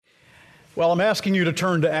Well, I'm asking you to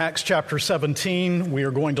turn to Acts chapter 17. We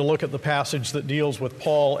are going to look at the passage that deals with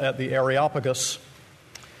Paul at the Areopagus.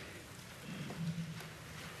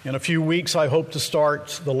 In a few weeks, I hope to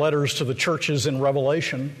start the letters to the churches in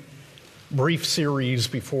Revelation, brief series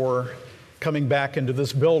before coming back into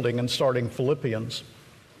this building and starting Philippians.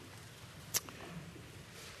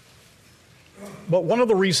 But one of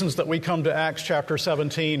the reasons that we come to Acts chapter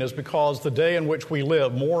 17 is because the day in which we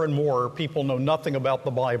live, more and more people know nothing about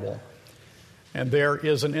the Bible. And there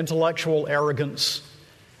is an intellectual arrogance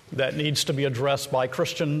that needs to be addressed by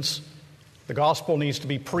Christians. The gospel needs to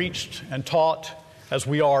be preached and taught as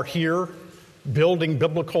we are here, building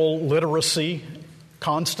biblical literacy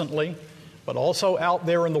constantly, but also out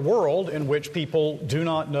there in the world in which people do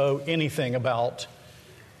not know anything about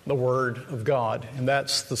the Word of God. And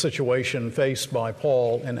that's the situation faced by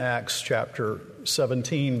Paul in Acts chapter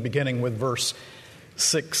 17, beginning with verse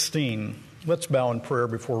 16. Let's bow in prayer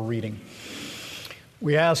before reading.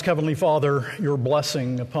 We ask, Heavenly Father, your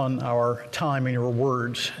blessing upon our time and your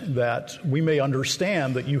words, that we may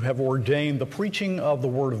understand that you have ordained the preaching of the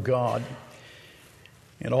Word of God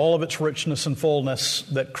in all of its richness and fullness,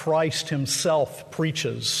 that Christ himself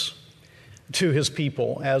preaches to his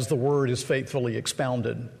people as the Word is faithfully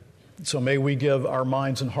expounded. So may we give our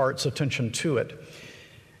minds and hearts attention to it.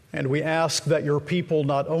 And we ask that your people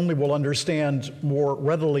not only will understand more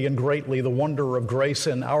readily and greatly the wonder of grace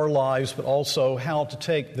in our lives, but also how to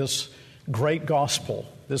take this great gospel,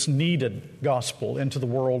 this needed gospel, into the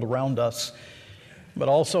world around us. But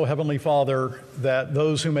also, Heavenly Father, that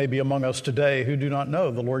those who may be among us today who do not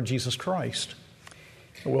know the Lord Jesus Christ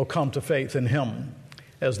will come to faith in him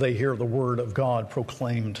as they hear the word of God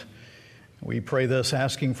proclaimed. We pray this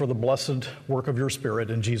asking for the blessed work of your Spirit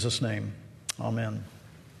in Jesus' name. Amen.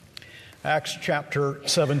 Acts chapter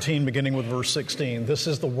 17, beginning with verse 16. This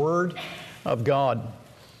is the word of God.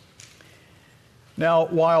 Now,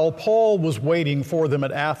 while Paul was waiting for them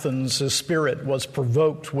at Athens, his spirit was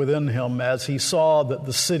provoked within him as he saw that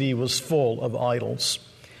the city was full of idols.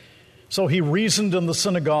 So he reasoned in the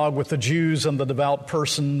synagogue with the Jews and the devout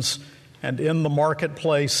persons, and in the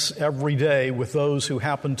marketplace every day with those who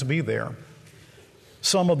happened to be there.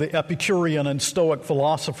 Some of the Epicurean and Stoic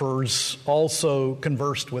philosophers also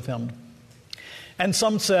conversed with him. And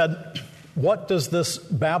some said, "What does this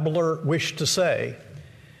babbler wish to say?"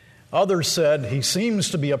 Others said, "He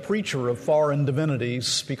seems to be a preacher of foreign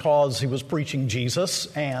divinities because he was preaching Jesus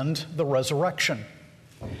and the resurrection."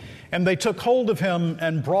 And they took hold of him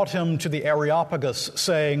and brought him to the Areopagus,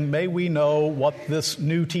 saying, "May we know what this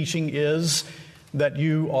new teaching is that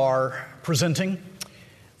you are presenting?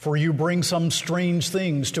 For you bring some strange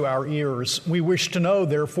things to our ears. We wish to know,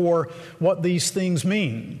 therefore, what these things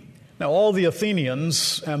mean." Now, all the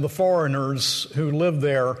Athenians and the foreigners who lived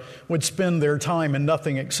there would spend their time in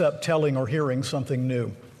nothing except telling or hearing something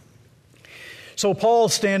new. So Paul,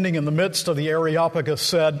 standing in the midst of the Areopagus,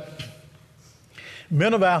 said,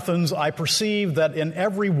 "Men of Athens, I perceive that in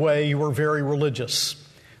every way you are very religious.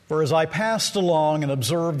 For as I passed along and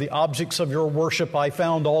observed the objects of your worship, I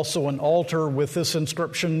found also an altar with this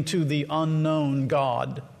inscription, 'To the unknown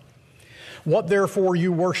God.' What therefore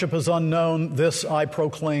you worship as unknown, this I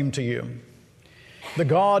proclaim to you. The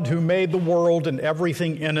God who made the world and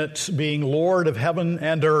everything in it, being Lord of heaven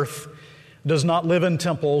and earth, does not live in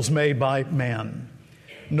temples made by man,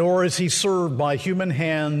 nor is he served by human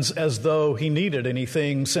hands as though he needed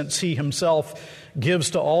anything, since he himself gives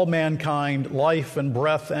to all mankind life and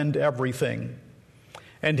breath and everything.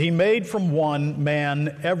 And he made from one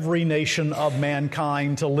man every nation of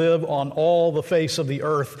mankind to live on all the face of the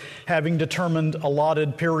earth, having determined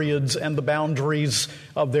allotted periods and the boundaries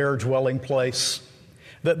of their dwelling place,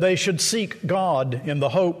 that they should seek God in the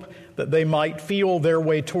hope that they might feel their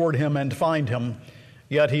way toward him and find him.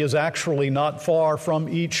 Yet he is actually not far from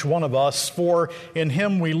each one of us, for in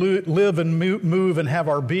him we live and move and have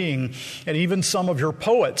our being. And even some of your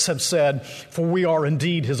poets have said, for we are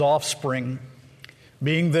indeed his offspring.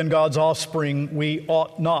 Being then God's offspring, we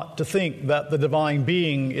ought not to think that the divine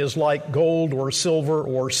being is like gold or silver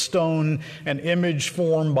or stone, an image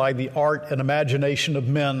formed by the art and imagination of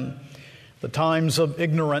men. The times of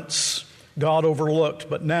ignorance God overlooked,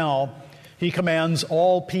 but now he commands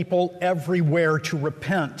all people everywhere to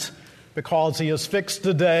repent, because he has fixed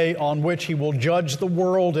a day on which he will judge the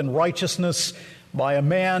world in righteousness by a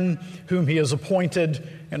man whom he has appointed,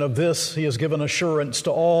 and of this he has given assurance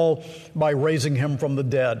to all by raising him from the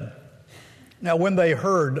dead. Now when they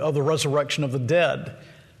heard of the resurrection of the dead,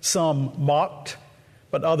 some mocked,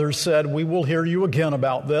 but others said, we will hear you again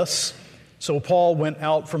about this. So Paul went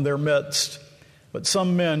out from their midst. But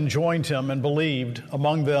some men joined him and believed,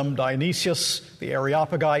 among them Dionysius the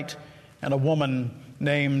Areopagite, and a woman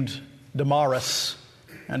named Damaris,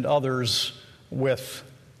 and others with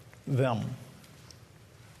them.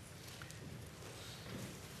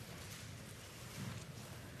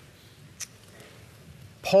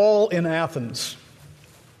 Paul in Athens,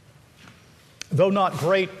 though not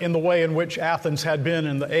great in the way in which Athens had been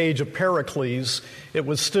in the age of Pericles, it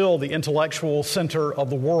was still the intellectual center of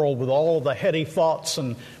the world with all the heady thoughts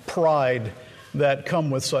and pride that come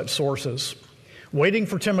with such sources. Waiting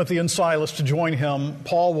for Timothy and Silas to join him,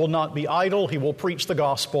 Paul will not be idle. He will preach the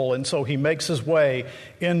gospel, and so he makes his way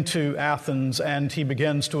into Athens and he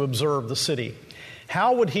begins to observe the city.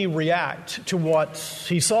 How would he react to what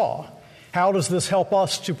he saw? How does this help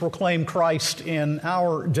us to proclaim Christ in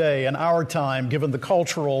our day and our time, given the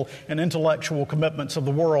cultural and intellectual commitments of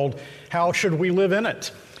the world? How should we live in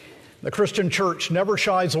it? The Christian church never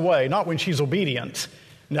shies away, not when she's obedient,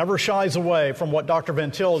 never shies away from what Dr.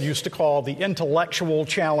 Van Til used to call the intellectual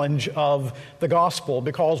challenge of the gospel,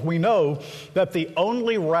 because we know that the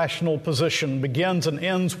only rational position begins and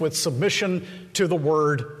ends with submission to the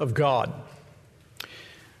Word of God.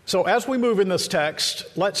 So as we move in this text,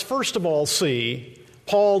 let's first of all see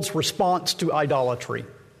Paul's response to idolatry.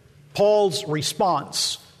 Paul's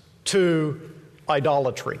response to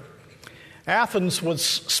idolatry. Athens was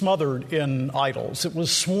smothered in idols. It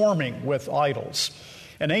was swarming with idols.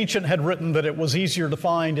 An ancient had written that it was easier to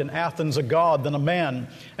find in Athens a god than a man.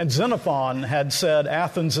 And Xenophon had said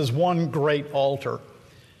Athens is one great altar.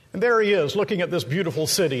 And there he is, looking at this beautiful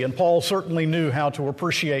city, and Paul certainly knew how to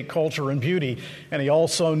appreciate culture and beauty, and he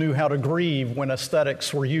also knew how to grieve when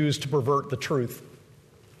aesthetics were used to pervert the truth.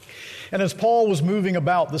 And as Paul was moving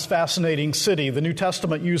about this fascinating city, the New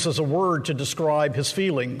Testament uses a word to describe his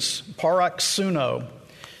feelings, paraxuno.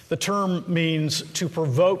 The term means to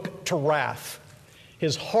provoke to wrath.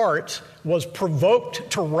 His heart was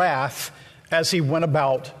provoked to wrath as he went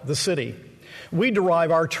about the city. We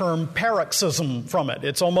derive our term paroxysm from it.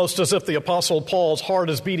 It's almost as if the Apostle Paul's heart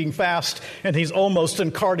is beating fast and he's almost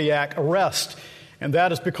in cardiac arrest. And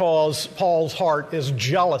that is because Paul's heart is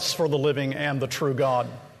jealous for the living and the true God.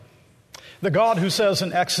 The God who says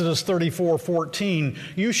in Exodus 34:14,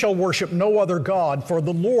 "You shall worship no other God, for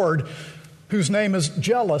the Lord, whose name is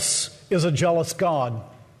jealous, is a jealous God."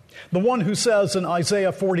 The one who says in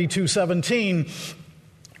Isaiah 42:17,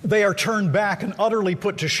 "They are turned back and utterly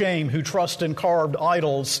put to shame who trust in carved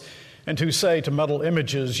idols and who say to metal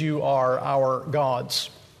images, 'You are our gods.'"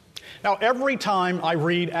 Now, every time I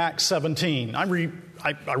read Acts 17, I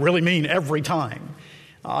really mean every time,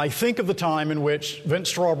 I think of the time in which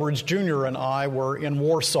Vince Strawbridge Jr. and I were in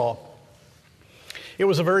Warsaw. It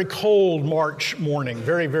was a very cold March morning,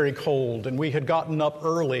 very, very cold, and we had gotten up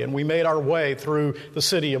early and we made our way through the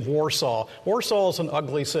city of Warsaw. Warsaw is an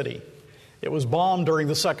ugly city. It was bombed during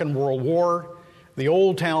the Second World War. The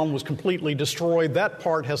old town was completely destroyed. That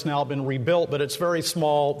part has now been rebuilt, but it's very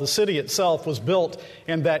small. The city itself was built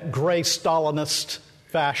in that gray Stalinist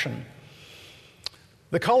fashion.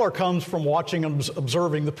 The color comes from watching and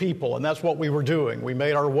observing the people, and that's what we were doing. We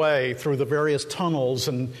made our way through the various tunnels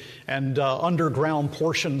and underground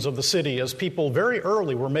portions of the city as people very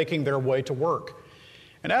early were making their way to work.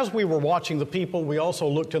 And as we were watching the people, we also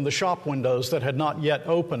looked in the shop windows that had not yet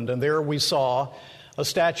opened, and there we saw a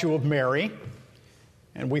statue of Mary,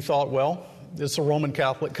 and we thought, well, it's a Roman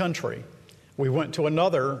Catholic country. We went to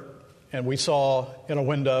another, and we saw in a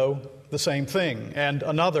window the same thing, and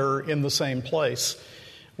another in the same place.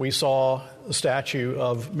 We saw a statue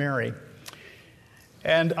of Mary.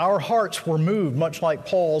 And our hearts were moved, much like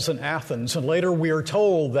Paul's in Athens, and later we are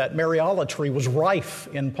told that Mariolatry was rife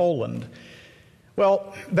in Poland.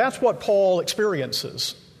 Well, that's what Paul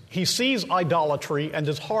experiences. He sees idolatry and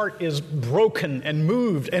his heart is broken and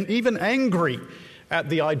moved and even angry at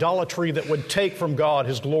the idolatry that would take from God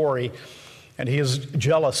his glory, and he is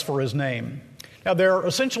jealous for his name. Now, there are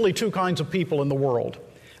essentially two kinds of people in the world.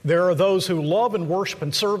 There are those who love and worship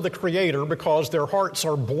and serve the Creator because their hearts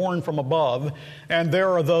are born from above, and there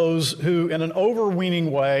are those who, in an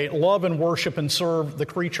overweening way, love and worship and serve the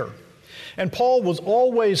creature. And Paul was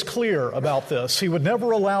always clear about this. He would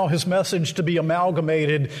never allow his message to be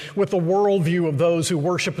amalgamated with the worldview of those who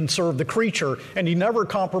worship and serve the creature, and he never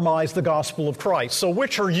compromised the gospel of Christ. So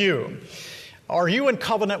which are you? Are you in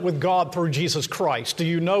covenant with God through Jesus Christ? Do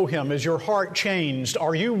you know him? Is your heart changed?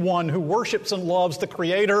 Are you one who worships and loves the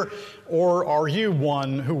Creator, or are you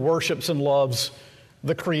one who worships and loves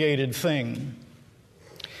the created thing?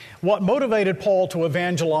 What motivated Paul to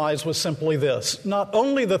evangelize was simply this: not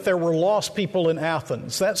only that there were lost people in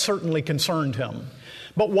Athens, that certainly concerned him,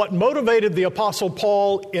 but what motivated the Apostle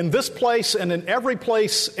Paul in this place and in every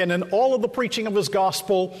place and in all of the preaching of his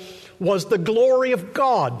gospel was the glory of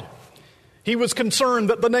God. He was concerned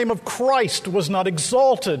that the name of Christ was not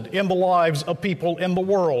exalted in the lives of people in the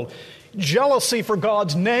world. Jealousy for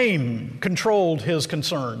God's name controlled his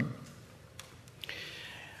concern.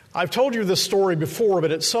 I've told you this story before,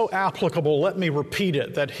 but it's so applicable, let me repeat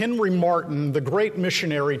it, that Henry Martyn, the great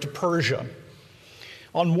missionary to Persia,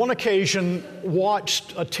 on one occasion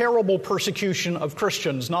watched a terrible persecution of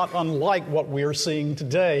Christians, not unlike what we are seeing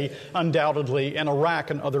today, undoubtedly, in Iraq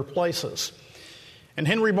and other places. And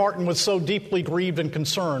Henry Martyn was so deeply grieved and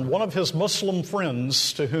concerned. One of his Muslim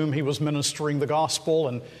friends to whom he was ministering the gospel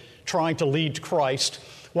and trying to lead to Christ,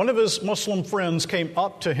 one of his Muslim friends came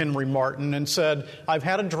up to Henry Martyn and said, "I've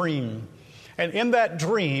had a dream. And in that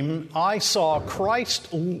dream, I saw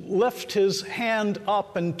Christ lift his hand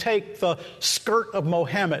up and take the skirt of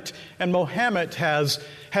Mohammed. And Mohammed has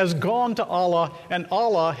gone to Allah, and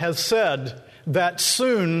Allah has said that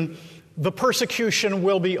soon the persecution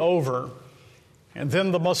will be over." And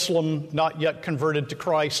then the Muslim, not yet converted to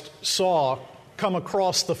Christ, saw come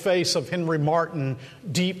across the face of Henry Martyn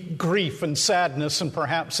deep grief and sadness and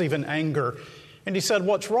perhaps even anger. And he said,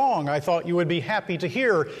 "What's wrong? I thought you would be happy to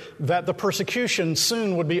hear that the persecution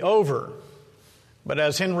soon would be over." But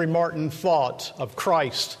as Henry Martyn thought of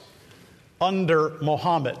Christ under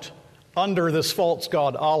Muhammad, under this false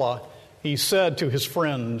god Allah, he said to his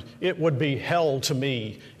friend, "It would be hell to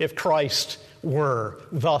me if Christ were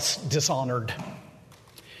thus dishonored."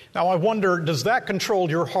 Now I wonder, does that control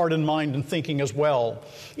your heart and mind and thinking as well?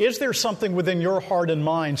 Is there something within your heart and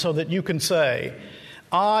mind so that you can say,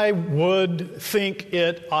 "I would think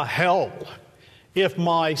it a hell if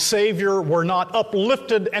my Savior were not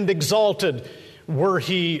uplifted and exalted were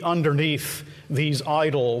he underneath these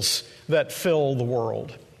idols that fill the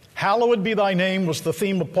world"? Hallowed be thy name was the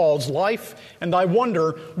theme of Paul's life, and I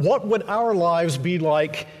wonder, what would our lives be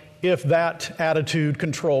like if that attitude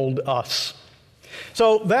controlled us?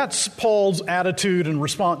 So that's Paul's attitude in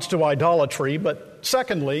response to idolatry. But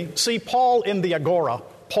secondly, see Paul in the agora,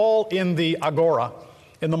 in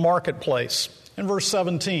the marketplace. In verse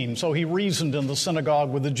 17, so he reasoned in the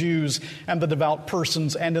synagogue with the Jews and the devout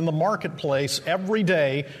persons, and in the marketplace every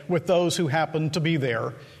day with those who happened to be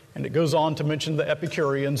there. And it goes on to mention the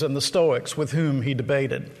Epicureans and the Stoics with whom he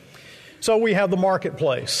debated. So we have the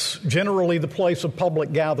marketplace, generally the place of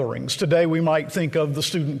public gatherings. Today we might think of the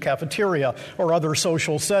student cafeteria or other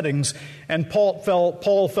social settings. And Paul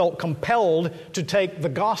felt compelled to take the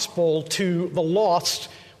gospel to the lost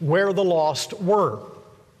where the lost were.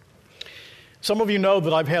 Some of you know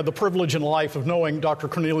that I've had the privilege in life of knowing Dr.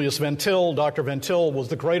 Cornelius Van Til. Dr. Van Til was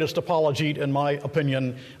the greatest apologete, in my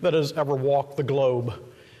opinion, that has ever walked the globe.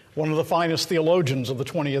 One of the finest theologians of the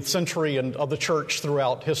 20th century and of the church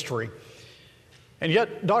throughout history. And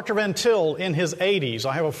yet, Dr. Van Til, in his 80s,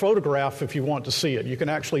 I have a photograph if you want to see it. You can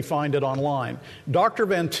actually find it online. Dr.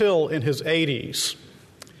 Van Til, in his 80s,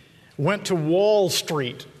 went to Wall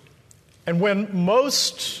Street. And when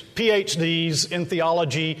most PhDs in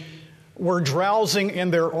theology were drowsing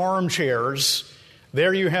in their armchairs,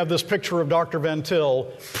 there you have this picture of Dr. Van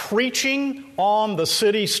Til preaching on the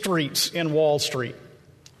city streets in Wall Street,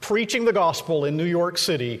 preaching the gospel in New York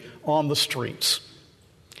City on the streets.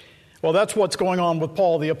 Well, that's what's going on with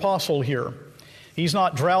Paul the Apostle here. He's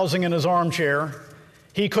not drowsing in his armchair.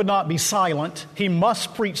 He could not be silent. He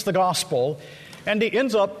must preach the gospel. And he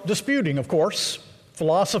ends up disputing, of course.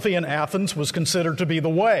 Philosophy in Athens was considered to be the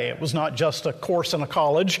way. It was not just a course in a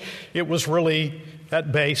college. It was really,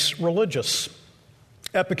 at base, religious.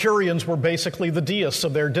 Epicureans were basically the deists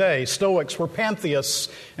of their day. Stoics were pantheists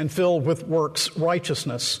and filled with works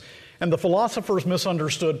righteousness. And the philosophers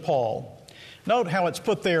misunderstood Paul. Note how it's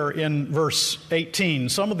put there in verse 18.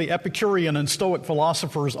 Some of the Epicurean and Stoic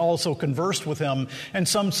philosophers also conversed with him, and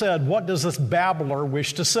some said, "What does this babbler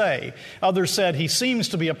wish to say?" Others said, "He seems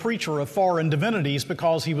to be a preacher of foreign divinities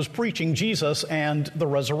because he was preaching Jesus and the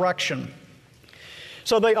resurrection."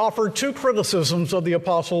 So they offered two criticisms of the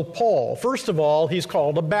Apostle Paul. First of all, he's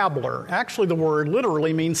called a babbler. Actually, the word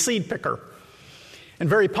literally means seed picker. And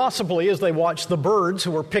very possibly, as they watched the birds who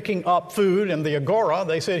were picking up food in the agora,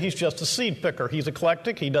 they said he's just a seed picker. He's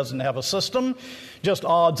eclectic. He doesn't have a system, just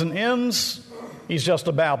odds and ends. He's just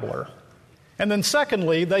a babbler. And then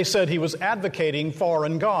secondly, they said he was advocating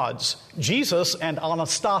foreign gods, Jesus and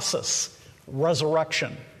Anastasis,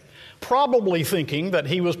 resurrection, probably thinking that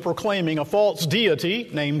he was proclaiming a false deity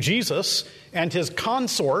named Jesus and his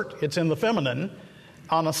consort, it's in the feminine,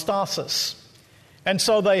 Anastasis. And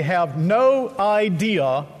so they have no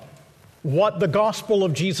idea what the gospel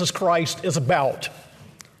of Jesus Christ is about,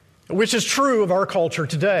 which is true of our culture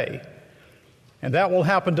today. And that will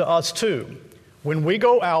happen to us too. When we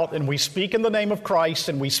go out and we speak in the name of Christ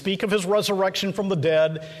and we speak of his resurrection from the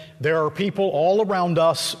dead, there are people all around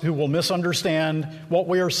us who will misunderstand what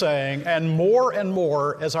we are saying, and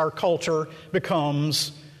more as our culture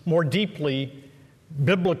becomes more deeply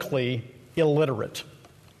biblically illiterate.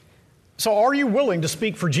 So are you willing to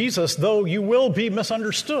speak for Jesus, though you will be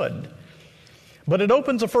misunderstood? But it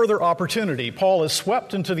opens a further opportunity. Paul is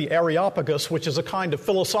swept into the Areopagus, which is a kind of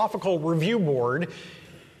philosophical review board.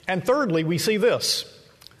 And thirdly, we see this,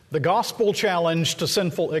 the gospel challenge to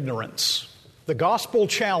sinful ignorance. The gospel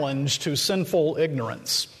challenge to sinful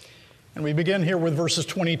ignorance. And we begin here with verses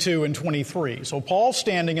 22 and 23. So Paul,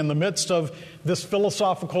 standing in the midst of this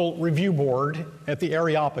philosophical review board at the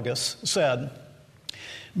Areopagus, said,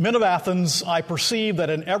 "Men of Athens, I perceive that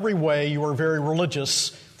in every way you are very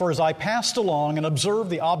religious. For as I passed along and observed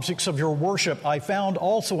the objects of your worship, I found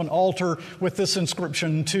also an altar with this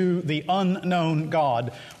inscription, to the unknown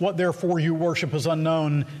God. What therefore you worship is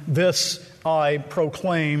unknown, this I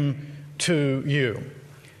proclaim to you."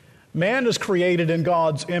 Man is created in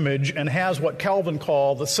God's image and has what Calvin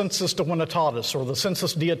called the sensus divinitatis, or the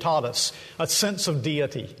sensus deitatis, a sense of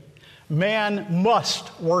deity. Man must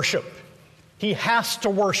worship. He has to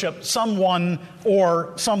worship someone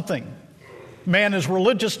or something. Man is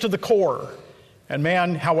religious to the core, and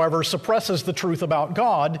man, however, suppresses the truth about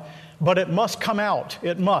God, but it must come out.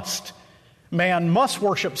 It must. Man must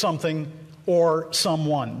worship something or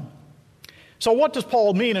someone. So what does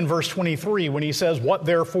Paul mean in verse 23 when he says, "What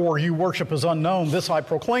therefore you worship is unknown, this I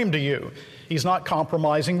proclaim to you"? He's not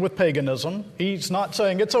compromising with paganism. He's not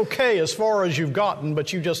saying it's okay as far as you've gotten,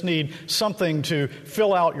 but you just need something to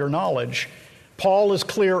fill out your knowledge. Paul is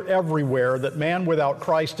clear everywhere that man without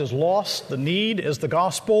Christ is lost. The need is the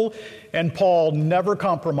gospel, and Paul never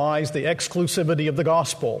compromised the exclusivity of the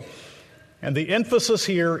gospel. And the emphasis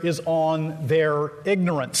here is on their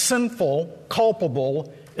ignorance, sinful,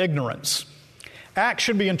 culpable ignorance. Acts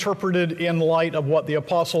should be interpreted in light of what the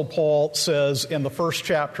Apostle Paul says in the first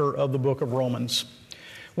chapter of the book of Romans.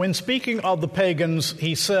 When speaking of the pagans,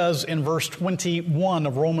 he says in verse 21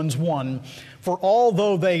 of Romans 1, "For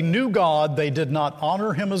although they knew God, they did not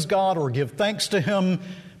honor him as God or give thanks to him,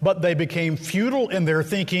 but they became futile in their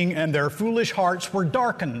thinking, and their foolish hearts were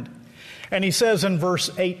darkened." And he says in verse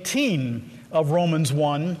 18 of Romans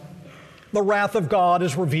 1, "The wrath of God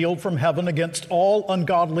is revealed from heaven against all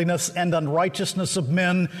ungodliness and unrighteousness of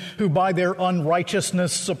men who by their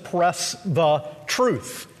unrighteousness suppress the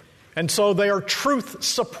truth." And so they are truth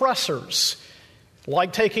suppressors,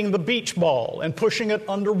 like taking the beach ball and pushing it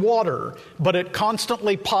underwater, but it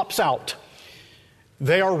constantly pops out.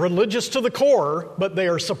 They are religious to the core, but they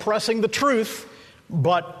are suppressing the truth,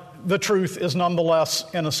 but the truth is nonetheless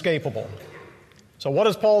inescapable. So what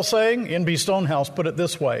is Paul saying? N.B. Stonehouse put it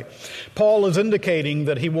this way. Paul is indicating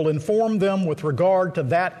that he will inform them with regard to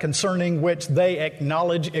that concerning which they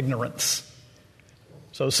acknowledge ignorance.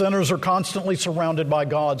 So sinners are constantly surrounded by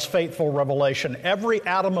God's faithful revelation. Every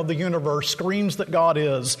atom of the universe screams that God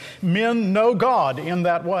is. Men know God in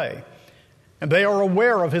that way. And they are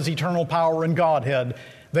aware of his eternal power and Godhead.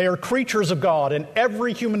 They are creatures of God, and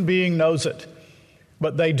every human being knows it.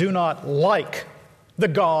 But they do not like the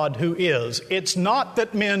God who is. It's not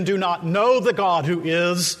that men do not know the God who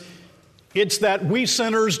is. It's that we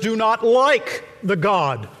sinners do not like the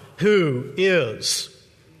God who is.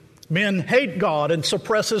 Men hate God and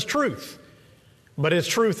suppress his truth. But his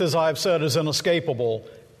truth, as I've said, is inescapable.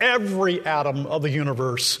 Every atom of the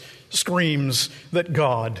universe screams that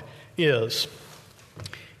God is.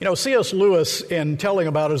 You know, C.S. Lewis, in telling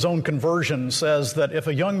about his own conversion, says that if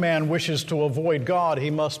a young man wishes to avoid God, he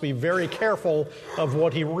must be very careful of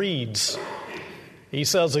what he reads. He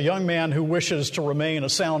says a young man who wishes to remain a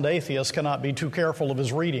sound atheist cannot be too careful of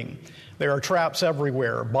his reading. There are traps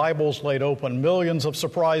everywhere, Bibles laid open, millions of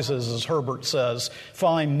surprises, as Herbert says,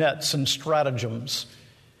 fine nets and stratagems.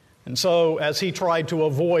 And so as he tried to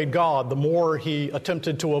avoid God, the more he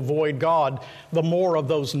attempted to avoid God, the more of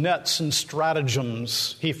those nets and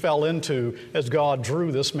stratagems he fell into as God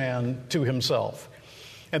drew this man to himself.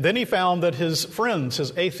 And then he found that his friends,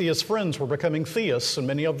 his atheist friends, were becoming theists, and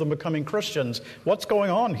many of them becoming Christians. What's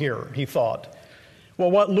going on here, he thought.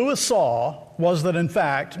 Well, what Lewis saw was that, in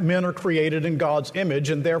fact, men are created in God's image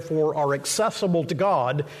and therefore are accessible to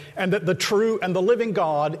God, and that the true and the living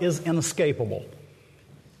God is inescapable.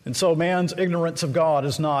 And so man's ignorance of God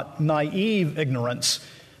is not naive ignorance.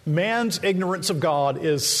 Man's ignorance of God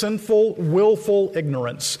is sinful, willful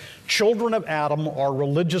ignorance. Children of Adam are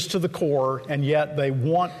religious to the core, and yet they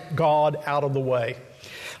want God out of the way.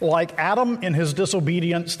 Like Adam in his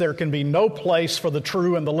disobedience, there can be no place for the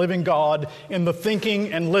true and the living God in the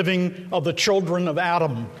thinking and living of the children of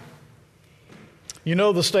Adam. You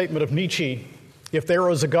know the statement of Nietzsche, if there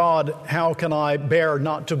is a God, how can I bear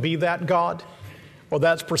not to be that God? Well,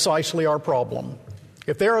 that's precisely our problem.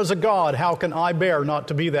 If there is a God, how can I bear not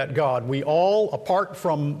to be that God? We all, apart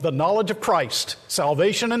from the knowledge of Christ,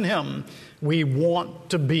 salvation in Him, we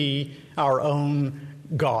want to be our own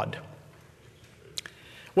God.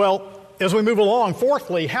 Well, as we move along,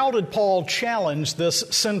 fourthly, how did Paul challenge this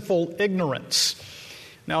sinful ignorance?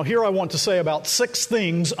 Now, here I want to say about 6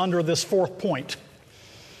 things under this fourth point,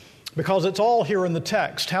 because it's all here in the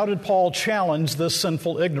text. How did Paul challenge this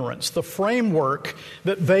sinful ignorance? The framework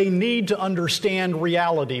that they need to understand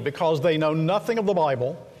reality, because they know nothing of the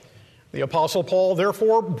Bible. The Apostle Paul,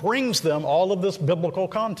 therefore, brings them all of this biblical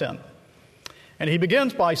content. And he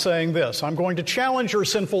begins by saying this, I'm going to challenge your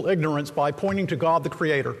sinful ignorance by pointing to God the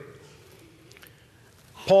Creator.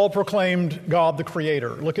 Paul proclaimed God the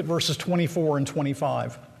Creator. Look at verses 24 and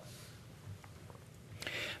 25.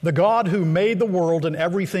 The God who made the world and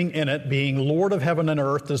everything in it, being Lord of heaven and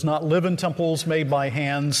earth, does not live in temples made by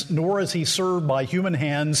hands, nor is he served by human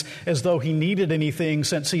hands as though he needed anything,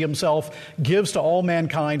 since he himself gives to all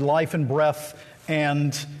mankind life and breath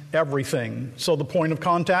and everything. So the point of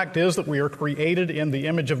contact is that we are created in the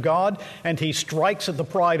image of God, and he strikes at the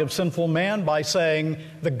pride of sinful man by saying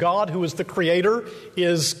the God who is the Creator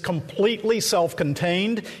is completely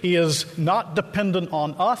self-contained. He is not dependent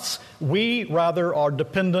on us. We, rather, are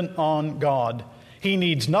dependent on God. He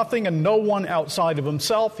needs nothing and no one outside of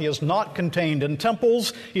himself. He is not contained in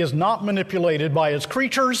temples. He is not manipulated by his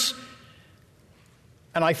creatures.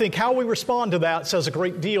 And I think how we respond to that says a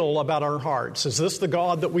great deal about our hearts. Is this the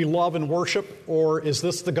God that we love and worship, or is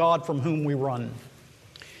this the God from whom we run?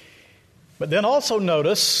 But then also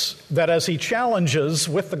notice that as he challenges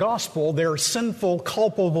with the gospel their sinful,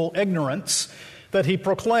 culpable ignorance, that he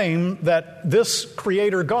proclaimed that this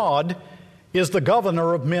Creator God is the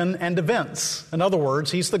governor of men and events. In other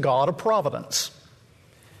words, he's the God of providence.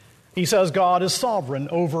 He says God is sovereign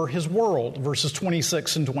over his world, verses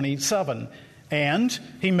 26 and 27. And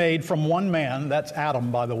he made from one man, that's Adam,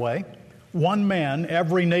 by the way, one man,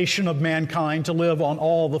 every nation of mankind to live on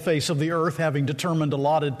all the face of the earth, having determined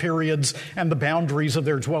allotted periods and the boundaries of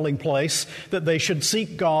their dwelling place, that they should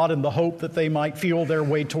seek God in the hope that they might feel their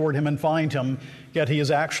way toward him and find him. Yet he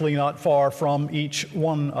is actually not far from each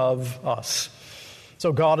one of us.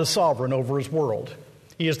 So God is sovereign over his world.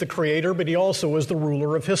 He is the Creator, but he also is the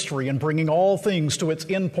ruler of history and bringing all things to its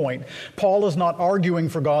end point. Paul is not arguing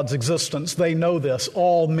for God's existence. They know this.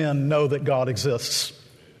 All men know that God exists.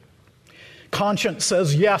 Conscience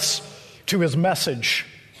says yes to his message.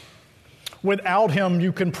 Without him,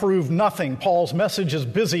 you can prove nothing. Paul's message is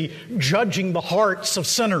busy judging the hearts of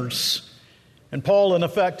sinners. And Paul, in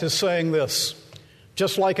effect, is saying this.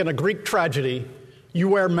 Just like in a Greek tragedy, you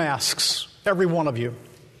wear masks, every one of you.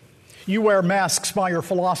 You wear masks by your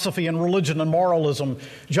philosophy and religion and moralism.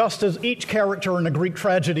 Just as each character in a Greek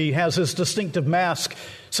tragedy has his distinctive mask,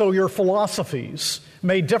 so your philosophies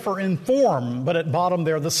may differ in form, but at bottom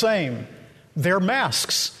they're the same. They're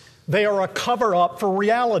masks. They are a cover-up for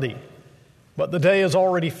reality. But the day is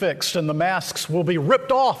already fixed, and the masks will be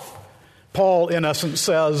ripped off, Paul, in essence,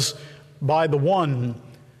 says, by the one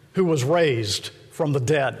who was raised from the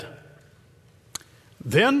dead.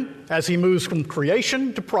 Then, as he moves from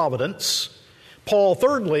creation to providence, Paul,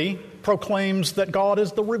 thirdly, proclaims that God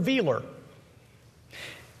is the revealer.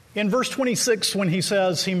 In verse 26, when he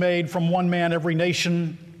says he made from one man every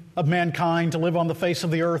nation of mankind to live on the face of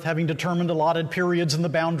the earth, having determined allotted periods and the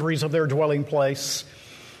boundaries of their dwelling place.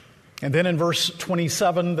 And then in verse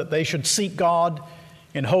 27, that they should seek God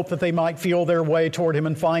in hope that they might feel their way toward him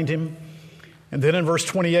and find him. And then in verse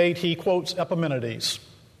 28, he quotes Epimenides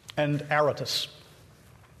and Aratus.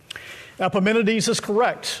 Epimenides is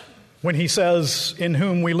correct when he says, in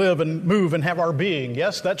whom we live and move and have our being.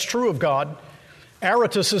 Yes, that's true of God.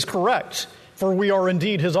 Aratus is correct, for we are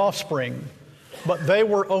indeed his offspring. But they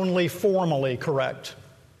were only formally correct.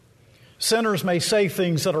 Sinners may say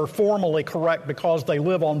things that are formally correct because they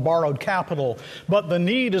live on borrowed capital, but the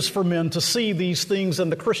need is for men to see these things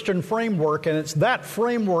in the Christian framework, and it's that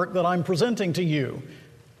framework that I'm presenting to you,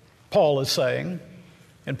 Paul is saying.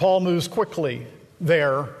 And Paul moves quickly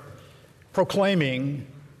there, proclaiming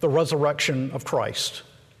the resurrection of Christ.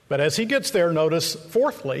 But as he gets there, notice,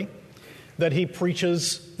 fourthly, that he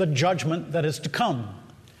preaches the judgment that is to come.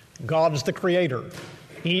 God is the Creator.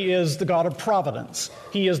 He is the God of providence.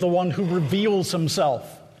 He is the one who reveals himself.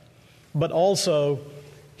 But also,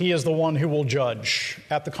 he is the one who will judge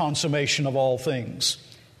at the consummation of all things.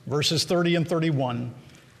 Verses 30 and 31.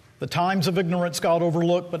 The times of ignorance God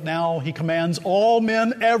overlooked, but now he commands all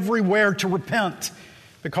men everywhere to repent,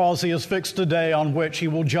 because he has fixed a day on which he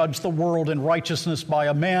will judge the world in righteousness by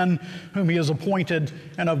a man whom he has appointed,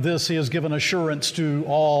 and of this he has given assurance to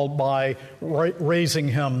all by raising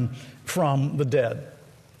him from the dead.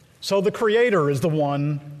 So the Creator is the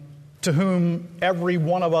one to whom every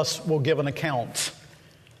one of us will give an account.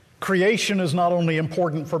 Creation is not only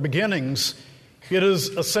important for beginnings, it is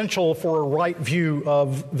essential for a right view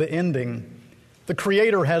of the ending. The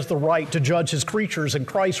Creator has the right to judge his creatures, and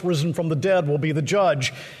Christ risen from the dead will be the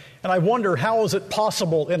judge. And I wonder, how is it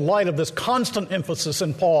possible, in light of this constant emphasis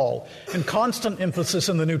in Paul and constant emphasis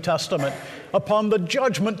in the New Testament upon the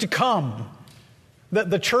judgment to come, that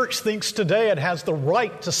the church thinks today it has the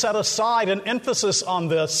right to set aside an emphasis on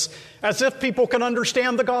this as if people can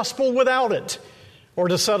understand the gospel without it, or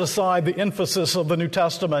to set aside the emphasis of the New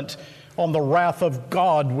Testament on the wrath of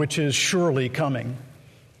God which is surely coming.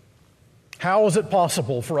 How is it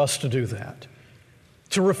possible for us to do that?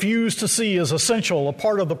 To refuse to see as essential a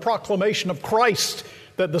part of the proclamation of Christ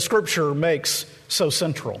that the Scripture makes so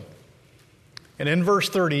central. And in verse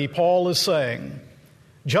 30, Paul is saying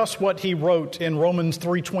just what he wrote in Romans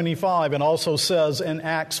 3:25 and also says in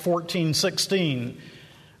Acts 14:16,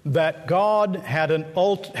 that God had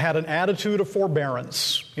an attitude of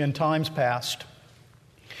forbearance in times past.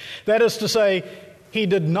 That is to say, he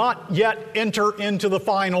did not yet enter into the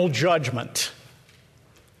final judgment.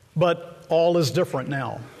 But all is different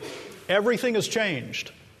now. Everything has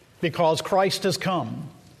changed because Christ has come,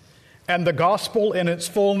 and the gospel in its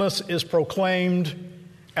fullness is proclaimed,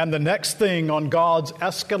 and the next thing on God's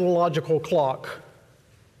eschatological clock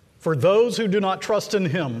for those who do not trust in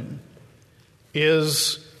him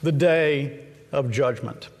is the day of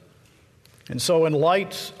judgment. And so in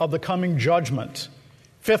light of the coming judgment,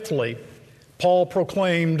 fifthly, Paul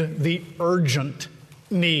proclaimed the urgent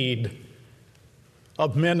need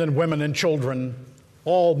of men and women and children,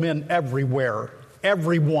 all men everywhere,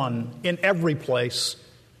 everyone in every place,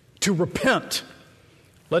 to repent.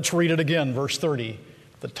 Let's read it again, verse 30.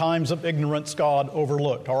 The times of ignorance God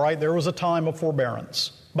overlooked. All right, there was a time of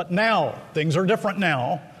forbearance. But now, things are different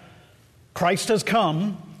now. Christ has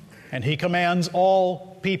come, and he commands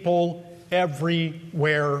all people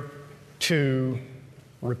everywhere to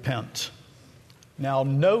repent. Now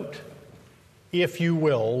note, if you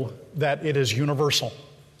will, that it is universal.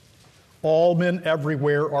 All men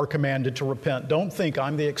everywhere are commanded to repent. Don't think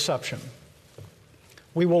I'm the exception.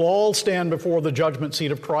 We will all stand before the judgment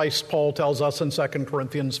seat of Christ, Paul tells us in 2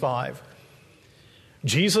 Corinthians 5.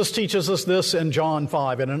 Jesus teaches us this in John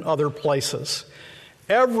 5 and in other places.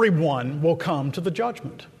 Everyone will come to the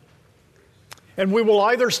judgment. And we will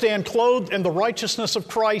either stand clothed in the righteousness of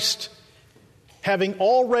Christ, having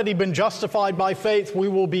already been justified by faith, we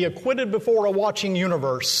will be acquitted before a watching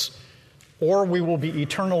universe, or we will be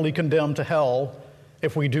eternally condemned to hell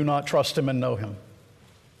if we do not trust him and know him.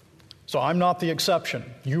 So I'm not the exception.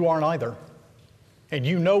 You aren't either. And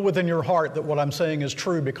you know within your heart that what I'm saying is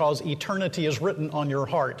true because eternity is written on your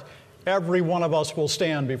heart. Every one of us will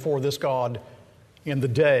stand before this God in the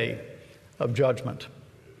day of judgment.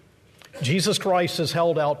 Jesus Christ is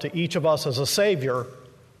held out to each of us as a Savior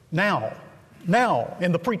now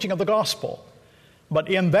in the preaching of the gospel. But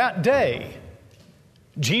in that day,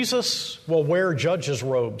 Jesus will wear judge's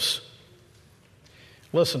robes.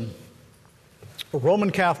 Listen, a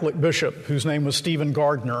Roman Catholic bishop whose name was Stephen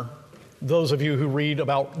Gardner, those of you who read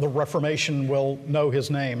about the Reformation will know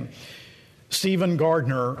his name. Stephen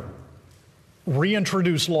Gardner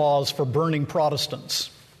reintroduced laws for burning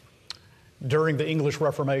Protestants during the English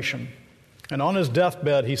Reformation. And on his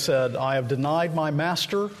deathbed, he said, I have denied my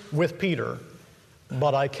master with Peter,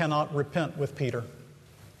 but I cannot repent with Peter.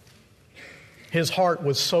 His heart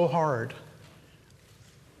was so hard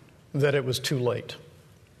that it was too late.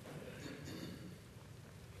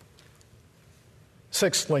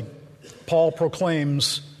 Sixthly, Paul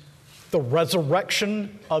proclaims the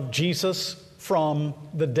resurrection of Jesus from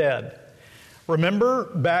the dead. Remember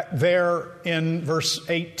back there in verse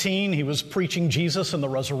 18, he was preaching Jesus and the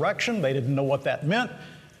resurrection. They didn't know what that meant.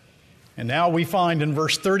 And now we find in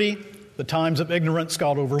verse 30, the times of ignorance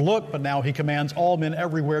God overlooked, but now he commands all men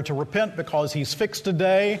everywhere to repent because he's fixed a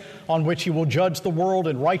day on which he will judge the world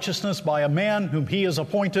in righteousness by a man whom he has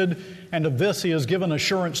appointed, and of this he has given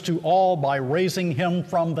assurance to all by raising him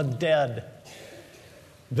from the dead.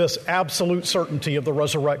 This absolute certainty of the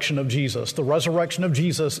resurrection of Jesus. The resurrection of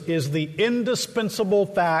Jesus is the indispensable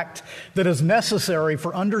fact that is necessary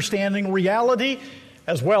for understanding reality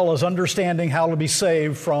as well as understanding how to be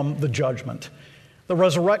saved from the judgment. The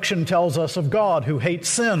resurrection tells us of God who hates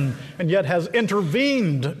sin and yet has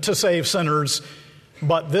intervened to save sinners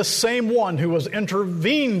But this same one who has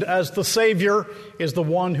intervened as the Savior is the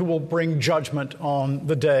one who will bring judgment on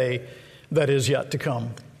the day that is yet to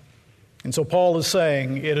come. And so Paul is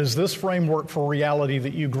saying, it is this framework for reality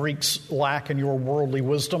that you Greeks lack in your worldly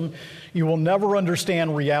wisdom. You will never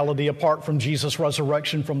understand reality apart from Jesus'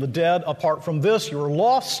 resurrection from the dead. Apart from this, you are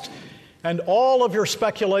lost, and all of your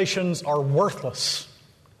speculations are worthless.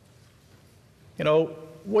 You know,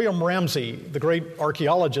 William Ramsey, the great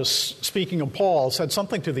archaeologist, speaking of Paul, said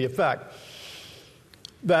something to the effect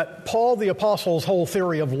that Paul the Apostle's whole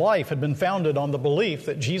theory of life had been founded on the belief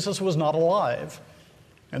that Jesus was not alive.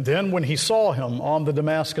 And then when he saw him on the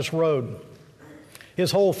Damascus road,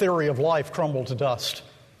 his whole theory of life crumbled to dust.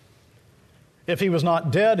 If he was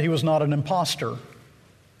not dead, he was not an imposter.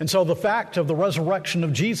 And so the fact of the resurrection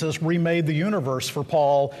of Jesus remade the universe for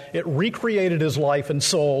Paul. It recreated his life and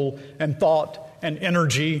soul and thought and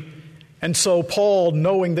energy. And so Paul,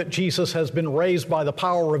 knowing that Jesus has been raised by the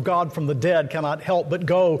power of God from the dead, cannot help but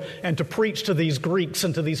go and to preach to these Greeks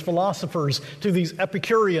and to these philosophers, to these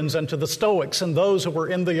Epicureans and to the Stoics and those who were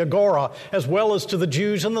in the Agora, as well as to the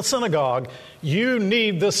Jews in the synagogue. You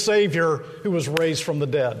need this Savior who was raised from the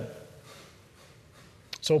dead.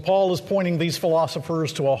 So Paul is pointing these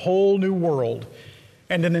philosophers to a whole new world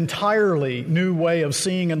and an entirely new way of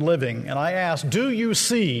seeing and living. And I ask, do you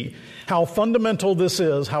see how fundamental this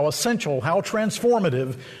is, how essential, how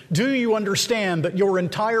transformative? Do you understand that your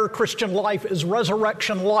entire Christian life is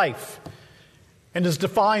resurrection life and is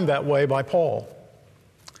defined that way by Paul?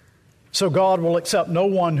 So God will accept no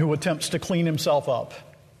one who attempts to clean himself up.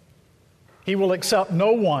 He will accept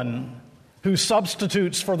no one who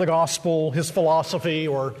substitutes for the gospel his philosophy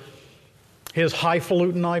or his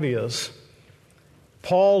highfalutin ideas.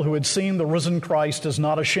 Paul, who had seen the risen Christ, is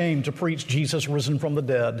not ashamed to preach Jesus risen from the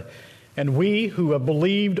dead. And we who have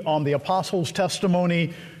believed on the apostles'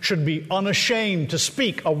 testimony should be unashamed to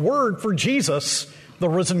speak a word for Jesus, the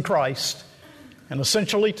risen Christ, and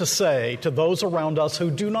essentially to say to those around us who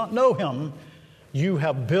do not know him, you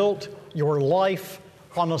have built your life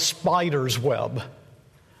on a spider's web.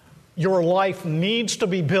 Your life needs to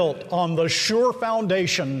be built on the sure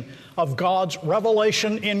foundation of God's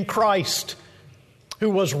revelation in Christ, who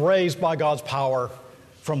was raised by God's power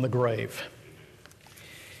from the grave.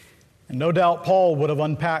 And no doubt Paul would have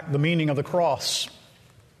unpacked the meaning of the cross.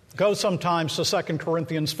 Go sometimes to 2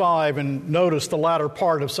 Corinthians 5 and notice the latter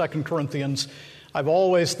part of 2 Corinthians. I've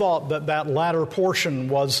always thought that that latter portion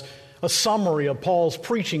was a summary of Paul's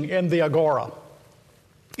preaching in the agora,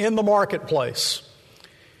 in the marketplace.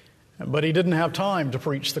 But he didn't have time to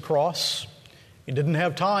preach the cross. He didn't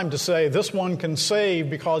have time to say, this one can save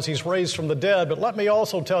because he's raised from the dead, but let me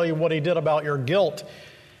also tell you what he did about your guilt.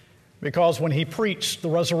 Because when he preached the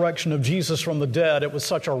resurrection of Jesus from the dead, it was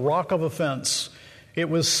such a rock of offense. It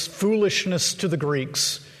was foolishness to the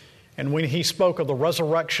Greeks. And when he spoke of the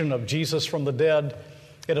resurrection of Jesus from the dead,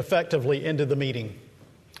 it effectively ended the meeting.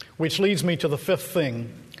 Which leads me to the fifth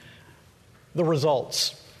thing, the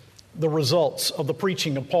results. The results of the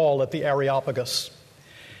preaching of Paul at the Areopagus.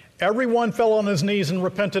 Everyone fell on his knees and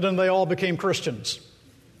repented, and they all became Christians.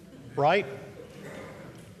 Right?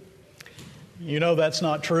 You know that's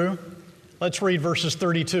not true. Let's read verses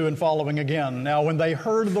 32 and following again. Now, when they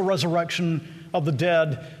heard of the resurrection of the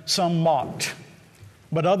dead, some mocked.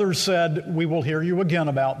 But others said, we will hear you again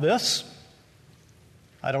about this.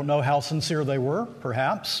 I don't know how sincere they were,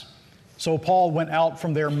 perhaps. So Paul went out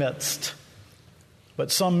from their midst.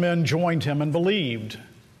 But some men joined him and believed,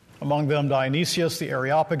 among them Dionysius the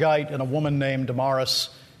Areopagite and a woman named Damaris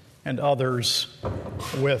and others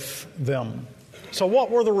with them. So what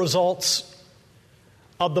were the results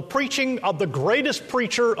of the preaching of the greatest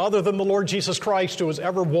preacher other than the Lord Jesus Christ who has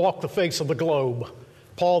ever walked the face of the globe,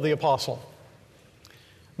 Paul the Apostle?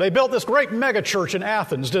 They built this great mega church in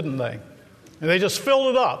Athens, didn't they? And they just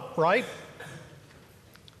filled it up, right?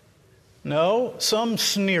 No, some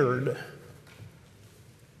sneered.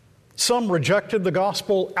 Some rejected the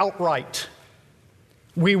gospel outright.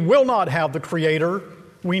 We will not have the Creator.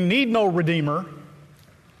 We need no Redeemer.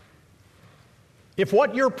 If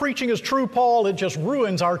what you're preaching is true, Paul, it just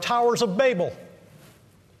ruins our towers of Babel.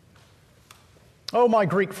 Oh, my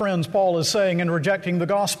Greek friends, Paul is saying, in rejecting the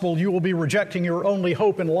gospel, you will be rejecting your only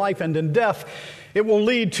hope in life and in death. It will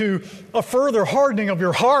lead to a further hardening of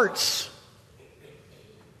your hearts.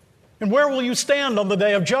 And where will you stand on the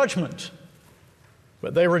day of judgment?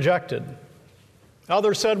 But they rejected.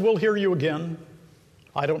 Others said, we'll hear you again.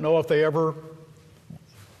 I don't know if they ever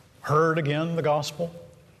heard again the gospel.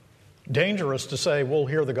 Dangerous to say, we'll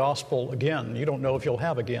hear the gospel again. You don't know if you'll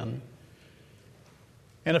have again.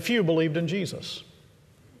 And a few believed in Jesus.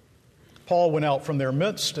 Paul went out from their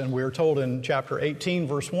midst, and we are told in chapter 18,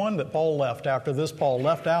 verse 1, that Paul left. After this, Paul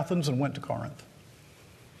left Athens and went to Corinth.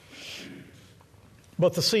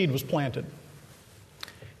 But the seed was planted.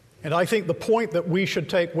 And I think the point that we should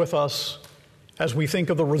take with us as we think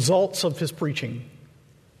of the results of his preaching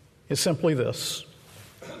is simply this: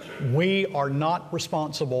 we are not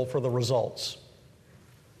responsible for the results.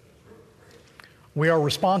 We are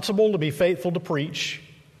responsible to be faithful to preach,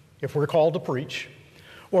 if we're called to preach,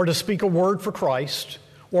 or to speak a word for Christ,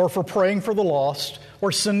 or for praying for the lost,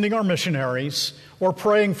 or sending our missionaries, or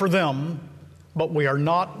praying for them, but we are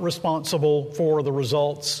not responsible for the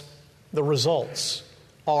results. The results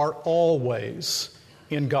are always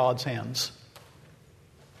in God's hands.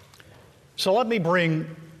 So let me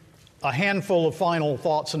bring a handful of final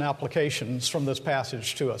thoughts and applications from this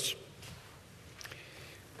passage to us.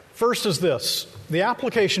 First is this: the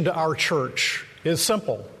application to our church is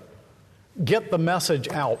simple. Get the message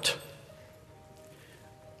out.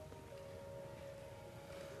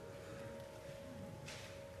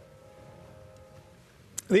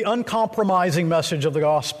 The uncompromising message of the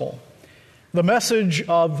gospel. The message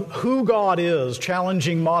of who God is,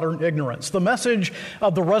 challenging modern ignorance. The message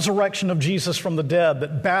of the resurrection of Jesus from the dead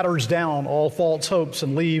that batters down all false hopes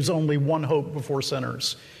and leaves only one hope before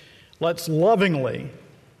sinners. Let's lovingly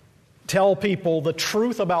tell people the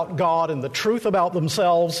truth about God and the truth about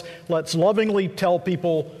themselves. Let's lovingly tell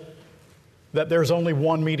people that there's only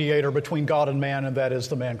one mediator between God and man, and that is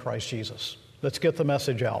the man Christ Jesus. Let's get the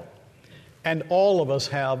message out. And all of us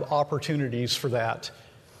have opportunities for that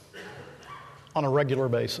on a regular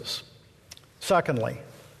basis. Secondly,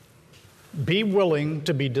 be willing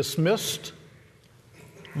to be dismissed,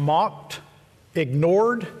 mocked,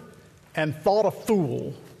 ignored, and thought a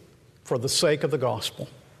fool for the sake of the gospel.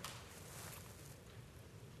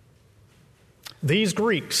 These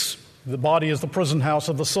Greeks, the body is the prison house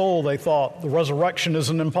of the soul, they thought. The resurrection is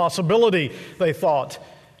an impossibility, they thought.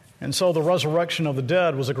 And so the resurrection of the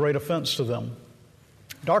dead was a great offense to them.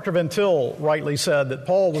 Dr. Van Til rightly said that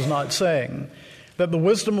Paul was not saying that the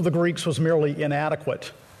wisdom of the Greeks was merely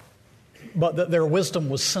inadequate, but that their wisdom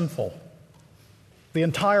was sinful. The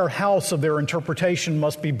entire house of their interpretation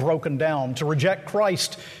must be broken down. To reject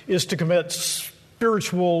Christ is to commit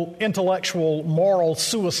spiritual, intellectual, moral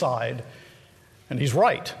suicide. And he's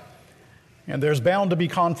right. And there's bound to be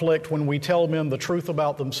conflict when we tell men the truth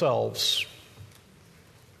about themselves.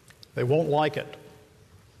 They won't like it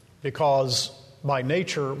because by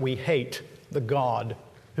nature we hate the God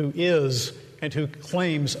who is and who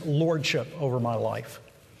claims lordship over my life.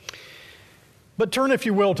 But turn, if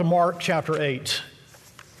you will, to Mark chapter 8,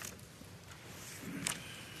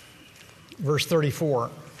 verse 34.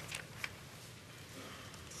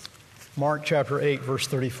 Mark chapter 8, verse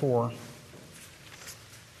 34.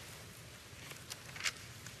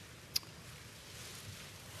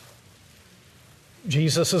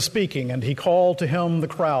 Jesus is speaking, and he called to him the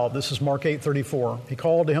crowd. This is Mark 8:34. He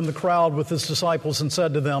called to him the crowd with his disciples and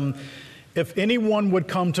said to them, "If anyone would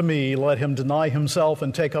come to me, let him deny himself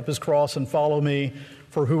and take up his cross and follow me.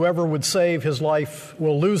 For whoever would save his life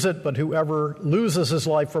will lose it, but whoever loses his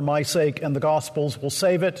life for my sake and the gospel's will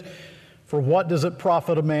save it. For what does it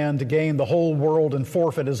profit a man to gain the whole world and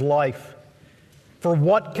forfeit his life? For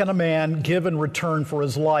what can a man give in return for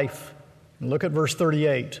his life?" And look at verse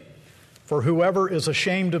 38. "For whoever is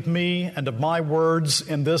ashamed of me and of my words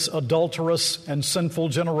in this adulterous and sinful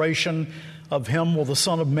generation, of him will the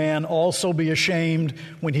Son of Man also be ashamed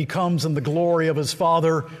when he comes in the glory of his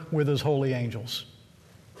Father with his holy angels."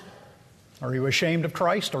 Are you ashamed of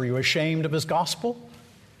Christ? Are you ashamed of his gospel?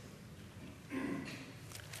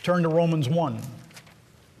 Turn to Romans 1.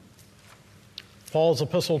 Paul's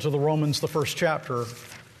epistle to the Romans, the first chapter,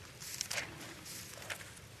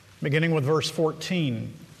 beginning with verse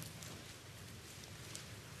 14.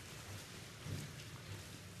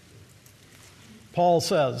 Paul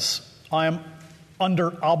says, "I am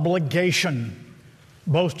under obligation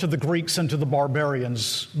both to the Greeks and to the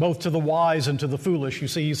barbarians, both to the wise and to the foolish." You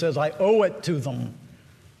see, he says, I owe it to them.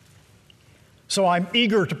 "So I'm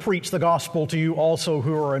eager to preach the gospel to you also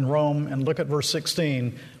who are in Rome." And look at verse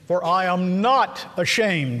 16. "For I am not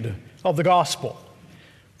ashamed of the gospel.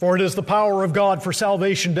 For it is the power of God for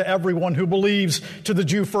salvation to everyone who believes, to the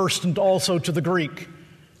Jew first and also to the Greek.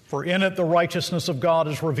 For in it the righteousness of God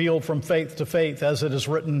is revealed from faith to faith, as it is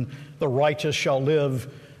written, the righteous shall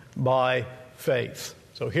live by faith."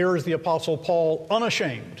 So here is the Apostle Paul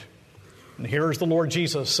unashamed. And here is the Lord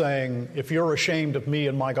Jesus saying, if you're ashamed of me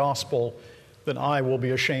and my gospel, then I will be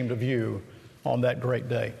ashamed of you on that great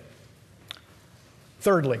day.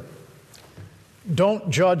 Thirdly, don't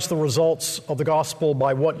judge the results of the gospel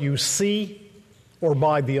by what you see or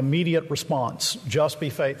by the immediate response, just be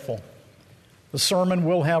faithful. The sermon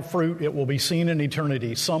will have fruit. It will be seen in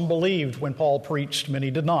eternity. Some believed when Paul preached, many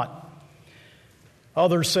did not.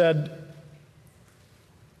 Others said,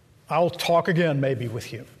 I'll talk again maybe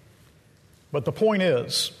with you. But the point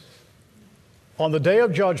is, on the day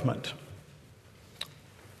of judgment,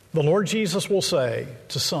 the Lord Jesus will say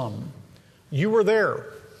to some, you were there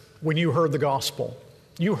when you heard the gospel.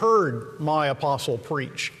 You heard my apostle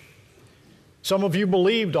preach. Some of you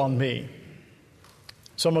believed on me.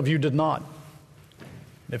 Some of you did not.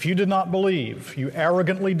 If you did not believe, you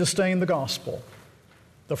arrogantly disdained the gospel.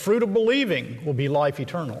 The fruit of believing will be life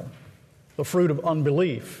eternal. The fruit of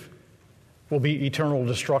unbelief will be eternal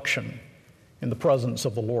destruction in the presence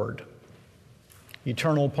of the Lord.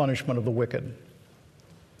 Eternal punishment of the wicked.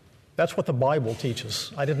 That's what the Bible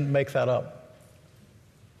teaches. I didn't make that up.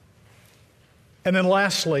 And then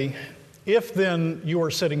lastly, if then you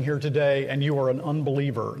are sitting here today and you are an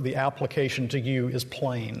unbeliever, the application to you is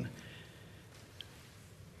plain.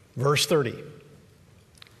 Verse 30.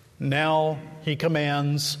 Now he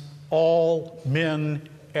commands all men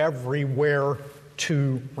everywhere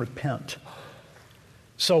to repent.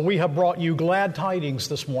 So we have brought you glad tidings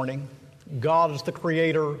this morning. God is the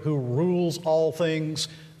Creator who rules all things.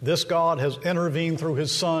 This God has intervened through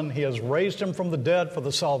His Son. He has raised Him from the dead for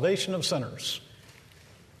the salvation of sinners.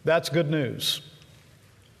 That's good news.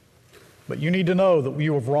 But you need to know that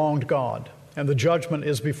you have wronged God, and the judgment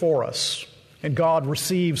is before us. And God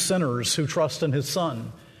receives sinners who trust in His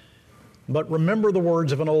Son. But remember the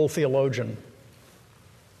words of an old theologian.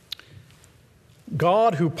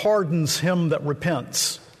 God who pardons him that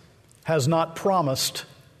repents has not promised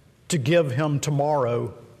to give him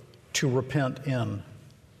tomorrow to repent in.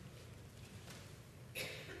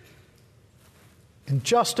 And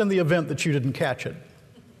just in the event that you didn't catch it,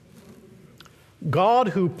 God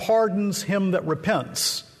who pardons him that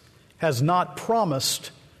repents has not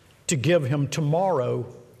promised to give him tomorrow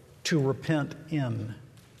to repent in.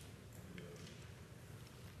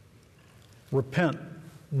 Repent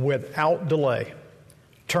without delay.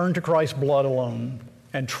 Turn to Christ's blood alone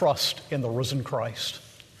and trust in the risen Christ.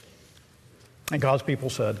 And God's people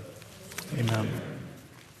said, amen.